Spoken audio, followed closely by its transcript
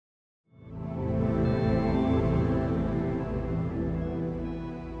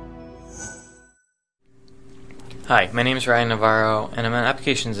Hi, my name is Ryan Navarro and I'm an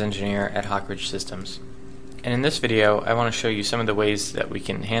applications engineer at Hawk Ridge Systems. And in this video I want to show you some of the ways that we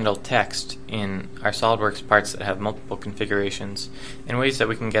can handle text in our SolidWorks parts that have multiple configurations and ways that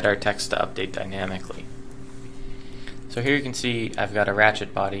we can get our text to update dynamically. So here you can see I've got a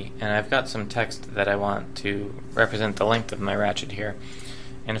ratchet body and I've got some text that I want to represent the length of my ratchet here.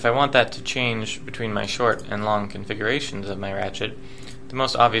 And if I want that to change between my short and long configurations of my ratchet, the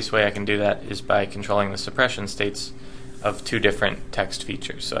most obvious way I can do that is by controlling the suppression states of two different text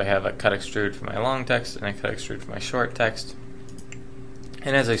features. So I have a cut extrude for my long text and a cut extrude for my short text.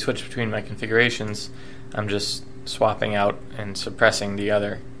 And as I switch between my configurations, I'm just swapping out and suppressing the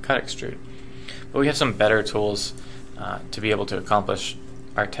other cut extrude. But we have some better tools to be able to accomplish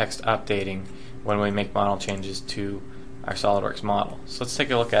our text updating when we make model changes to our SolidWorks model. So let's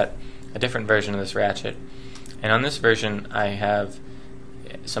take a look at a different version of this ratchet. And on this version I have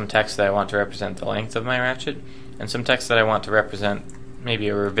some text that I want to represent the length of my ratchet and some text that I want to represent maybe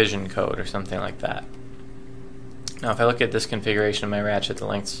a revision code or something like that. Now if I look at this configuration of my ratchet, the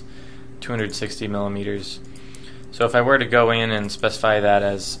length's 260 millimeters. So if I were to go in and specify that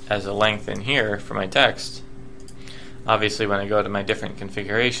as a length in here for my text, obviously when I go to my different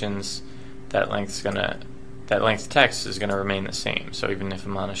configurations, that length text is going to remain the same. So even if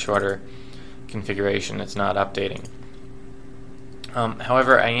I'm on a shorter configuration, it's not updating.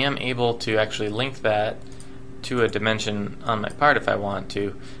 However, I am able to actually link that to a dimension on my part if I want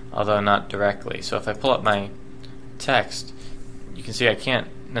to, although not directly. So if I pull up my text, you can see I can't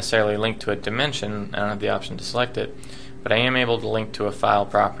necessarily link to a dimension. I don't have the option to select it, but I am able to link to a file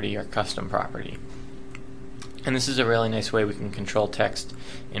property or custom property. And this is a really nice way we can control text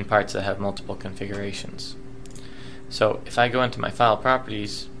in parts that have multiple configurations. So if I go into my file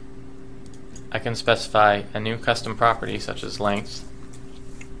properties, I can specify a new custom property such as length,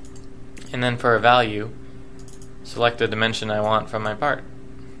 and then for a value, select the dimension I want from my part.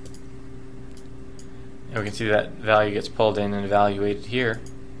 And we can see that value gets pulled in and evaluated here.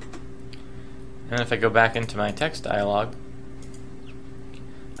 And if I go back into my text dialog,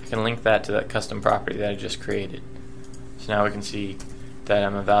 I can link that to that custom property that I just created. So now we can see that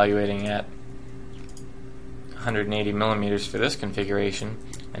I'm evaluating at 180 millimeters for this configuration.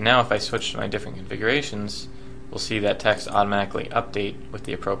 And now if I switch to my different configurations, we'll see that text automatically update with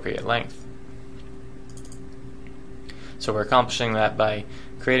the appropriate length. So we're accomplishing that by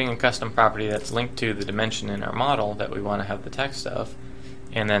creating a custom property that's linked to the dimension in our model that we want to have the text of,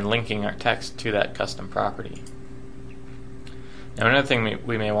 and then linking our text to that custom property. Now another thing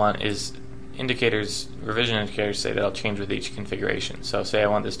we may want is indicators, revision indicators say that I'll change with each configuration. So say I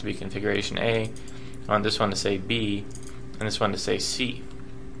want this to be configuration A, I want this one to say B, and this one to say C.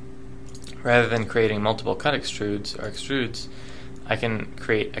 Rather than creating multiple cut extrudes or extrudes, I can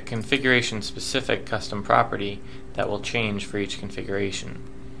create a configuration-specific custom property that will change for each configuration.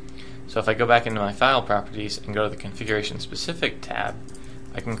 So if I go back into my file properties and go to the configuration-specific tab,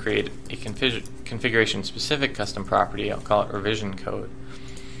 I can create a configuration-specific custom property. I'll call it revision code.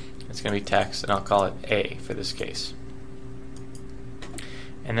 It's going to be text, and I'll call it A for this case.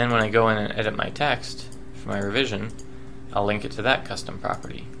 And then when I go in and edit my text for my revision, I'll link it to that custom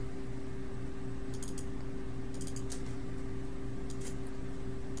property.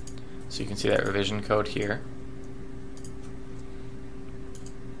 So you can see that revision code here.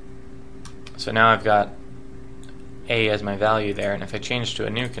 So now I've got A as my value there, and if I change to a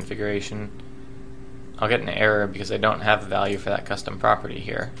new configuration, I'll get an error because I don't have a value for that custom property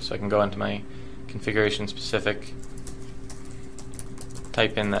here. So I can go into my configuration specific,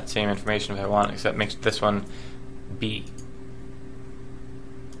 type in that same information if I want, except make this one B.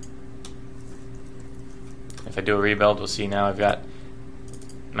 If I do a rebuild, we'll see now I've got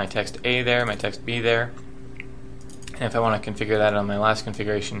my text A there, my text B there. And if I want to configure that on my last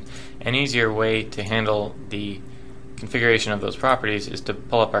configuration, an easier way to handle the configuration of those properties is to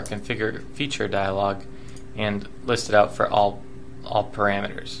pull up our configure feature dialog and list it out for all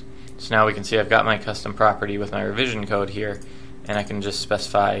parameters. So now we can see I've got my custom property with my revision code here, and I can just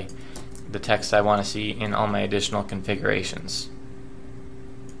specify the text I want to see in all my additional configurations.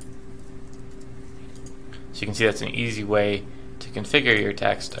 So you can see that's an easy way to configure your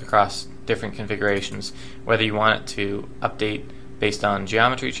text across different configurations, whether you want it to update based on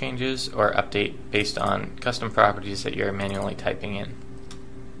geometry changes or update based on custom properties that you're manually typing in.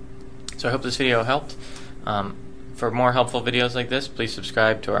 So I hope this video helped. For more helpful videos like this, please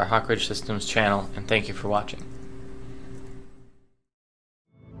subscribe to our Hawk Ridge Systems channel, and thank you for watching.